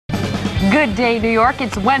Good day, New York.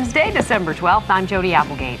 It's Wednesday, December 12th. I'm Jody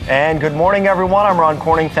Applegate. And good morning, everyone. I'm Ron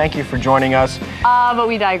Corning. Thank you for joining us. But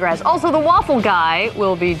we digress. Also, the waffle guy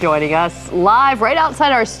will be joining us live right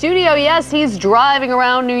outside our studio. Yes, he's driving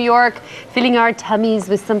around New York, filling our tummies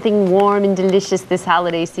with something warm and delicious this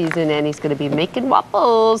holiday season, and he's going to be making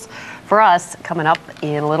waffles for us coming up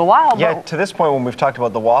in a little while. Yeah, to this point, when we've talked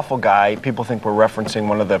about the waffle guy, people think we're referencing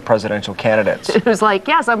one of the presidential candidates. It was like,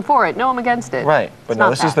 yes, I'm for it. No, I'm against it. Right, but no,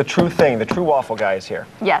 this is the true thing. The true waffle guy is here.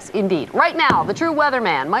 Yes, indeed. Right now, the true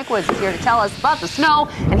weatherman, Mike Woods, is here to tell us about the snow,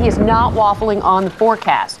 and he is not waffling on the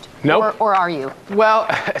forecast. Nope. Or are you? Well,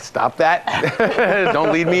 stop that.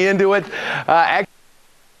 Don't lead me into it.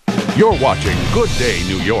 You're watching Good Day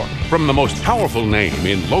New York from the most powerful name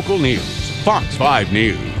in local news, Fox 5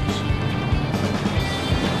 News.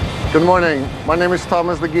 Good morning. My name is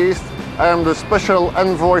Thomas de Geest. I am the special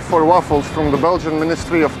envoy for waffles from the Belgian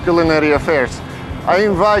Ministry of Culinary Affairs. I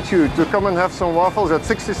invite you to come and have some waffles at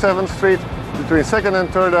 67th Street between 2nd and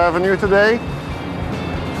 3rd Avenue today.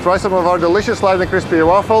 Try some of our delicious light and crispy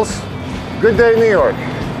waffles. Good day, New York.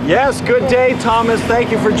 Yes, good day, Thomas. Thank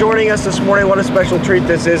you for joining us this morning. What a special treat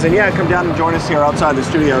this is. And yeah, come down and join us here outside the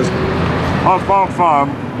studios. Off Farm.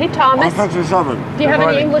 Hey, Thomas. On 67. Do you have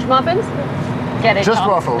any English muffins? Get it, Just Tom?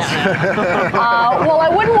 waffles. Well, I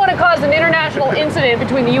wouldn't want to cause an international incident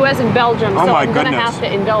between the U.S. and Belgium, so I'm going to have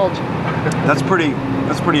to indulge. That's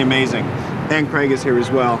pretty amazing. Ann Craig is here as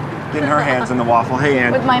well, getting her hands in the waffle. Hey,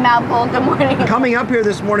 Ann. With my mouth full. Good morning. Coming up here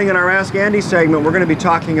this morning in our Ask Andy segment, we're going to be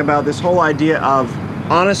talking about this whole idea of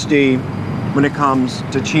honesty when it comes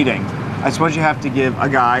to cheating. I suppose you have to give a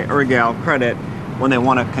guy or a gal credit when they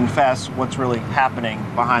want to confess what's really happening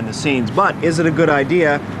behind the scenes. But is it a good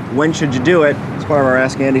idea? When should you do it? It's part of our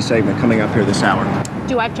Ask Andy segment coming up here this hour.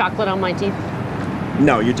 Do I have chocolate on my teeth?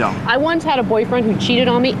 No, you don't. I once had a boyfriend who cheated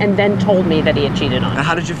on me and then told me that he had cheated on me. And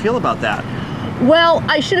how did you feel about that? Well,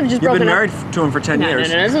 I should have just broken up. You've been married to him for 10 years.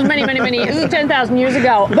 No, this was many, this is 10,000 years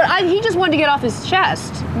ago. But he just wanted to get off his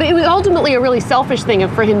chest. But it was ultimately a really selfish thing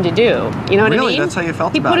for him to do. You know what I mean? Really? That's how you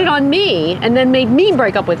felt about it? He put it on me and then made me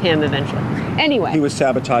break up with him eventually. Anyway. He was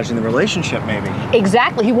sabotaging the relationship, maybe.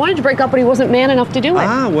 Exactly. He wanted to break up, but he wasn't man enough to do it.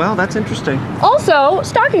 Ah, well, that's interesting. Also,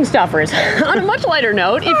 stocking stuffers. On a much lighter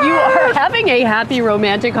note, if you are having a happy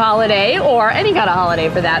romantic holiday, or any kind of holiday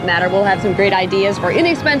for that matter, we'll have some great ideas for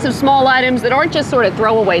inexpensive small items that aren't just sort of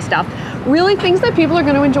throwaway stuff. Really things that people are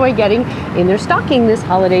going to enjoy getting in their stocking this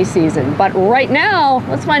holiday season. But right now,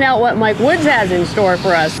 let's find out what Mike Woods has in store for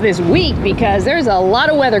us this week, because there's a lot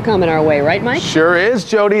of weather coming our way, right, Mike? Sure is,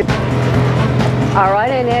 Jody. All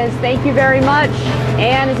right, Inez, thank you very much.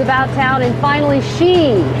 Ann is about town, and finally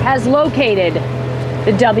she has located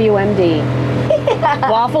the WMD.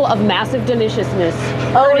 Waffle of massive deliciousness.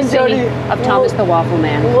 Courtesy of Thomas the Waffle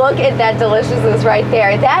Man. Look at that deliciousness right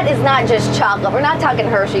there. That is not just chocolate. We're not talking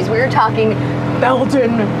Hershey's. We're talking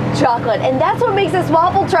Belgian chocolate. And that's what makes this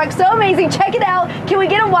waffle truck so amazing. Check it out. Can we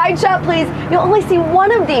get a wide shot, please? You'll only see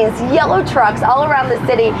one of these yellow trucks all around the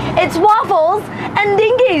city. It's Wafels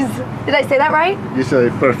Dinges. Did I say that right? You said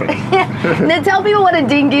it perfect. Now tell people what a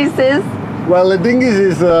dinges is. Well, a dinges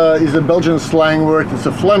is a Belgian slang word. It's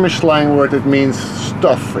a Flemish slang word. It means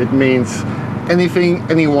stuff. It means anything,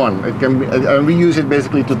 anyone. It can be, and we use it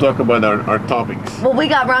basically to talk about our topics. Well, we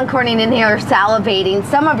got Ron Corning in here salivating.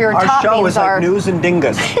 Some of your toppings are... Our show is like news and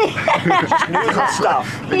dingus. News and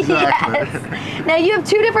stuff. Exactly. Yes. Now you have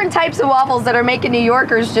two different types of waffles that are making New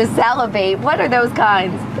Yorkers just salivate. What are those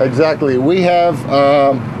kinds? Exactly. We have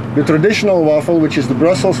the traditional waffle, which is the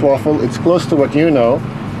Brussels waffle. It's close to what you know.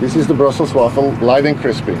 This is the Brussels waffle, light and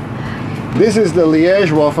crispy. This is the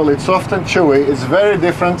Liège waffle. It's soft and chewy. It's very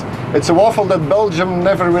different. It's a waffle that Belgium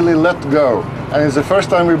never really let go. And it's the first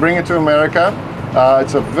time we bring it to America.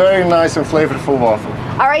 It's a very nice and flavorful waffle.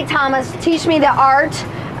 All right, Thomas, teach me the art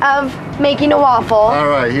of making a waffle. All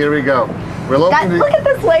right, here we go. Look at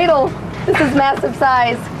this ladle. This is massive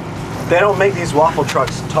size. They don't make these waffle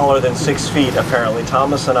trucks taller than 6 feet, apparently.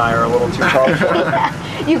 Thomas and I are a little too tall for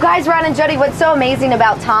it. You guys, Ron and Jody, what's so amazing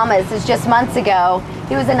about Thomas is just months ago,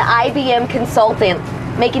 he was an IBM consultant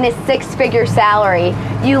making a 6-figure salary.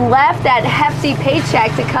 You left that hefty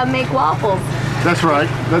paycheck to come make waffles. That's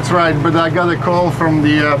right, but I got a call from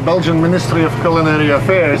the Belgian Ministry of Culinary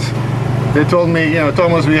Affairs. They told me, you know,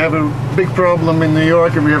 Thomas, we have a big problem in New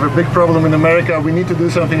York and we have a big problem in America. We need to do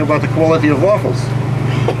something about the quality of waffles.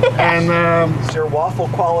 And it's your waffle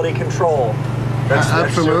quality control. That's your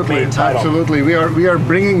Absolutely, main title. absolutely. We are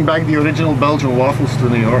bringing back the original Belgian waffles to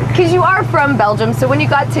New York. Because you are from Belgium, so when you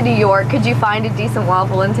got to New York, could you find a decent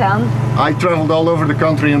waffle in town? I traveled all over the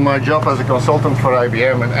country in my job as a consultant for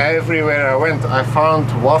IBM, and everywhere I went, I found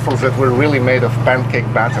waffles that were really made of pancake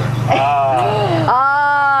batter.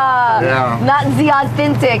 Yeah. Not the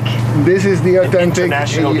authentic. This is the authentic.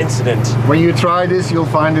 International incident. When you try this, you'll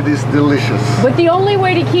find it is delicious. But the only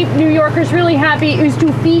way to keep New Yorkers really happy is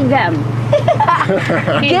to feed them.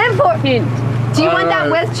 Give for. Hint. Do you want that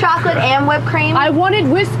with chocolate and whipped cream? I want it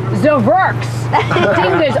with the works.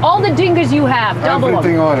 Dinges, all the dinges you have, double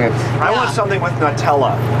Everything them. on it. I want something with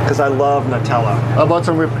Nutella, because I love Nutella. I bought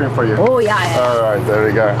some whipped cream for you. Oh yeah. All right, there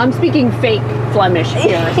we go. I'm speaking fake Flemish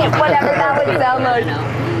here. Whatever that would sound like.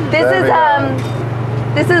 This There we is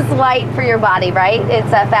this is light for your body, right? It's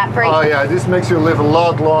fat free. Oh yeah, this makes you live a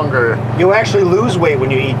lot longer. You actually lose weight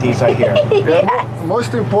when you eat these, I hear.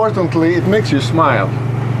 Most importantly, it makes you smile.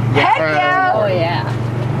 Heck yeah! Oh yeah.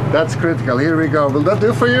 That's critical. Here we go. Will that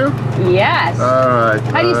do for you? Yes. All right.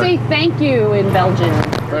 How do you say thank you in Belgian?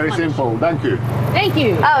 Very simple. Thank you. Thank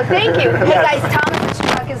you. Oh, thank you. Hey guys, Thomas's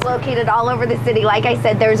truck is located all over the city. Like I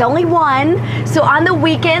said, there's only one. So on the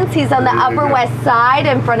weekends, he's on the Upper West Side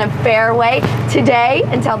in front of Fairway. Today,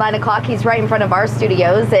 until 9 o'clock, he's right in front of our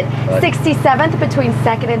studios at 67th between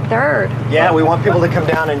 2nd and 3rd. Yeah, we want people to come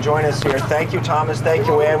down and join us here. Thank you, Thomas. Thank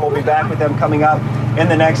you, Ann. We'll be back with them coming up in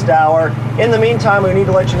the next hour. In the meantime, we need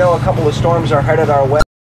to let you know a couple of storms are headed our way.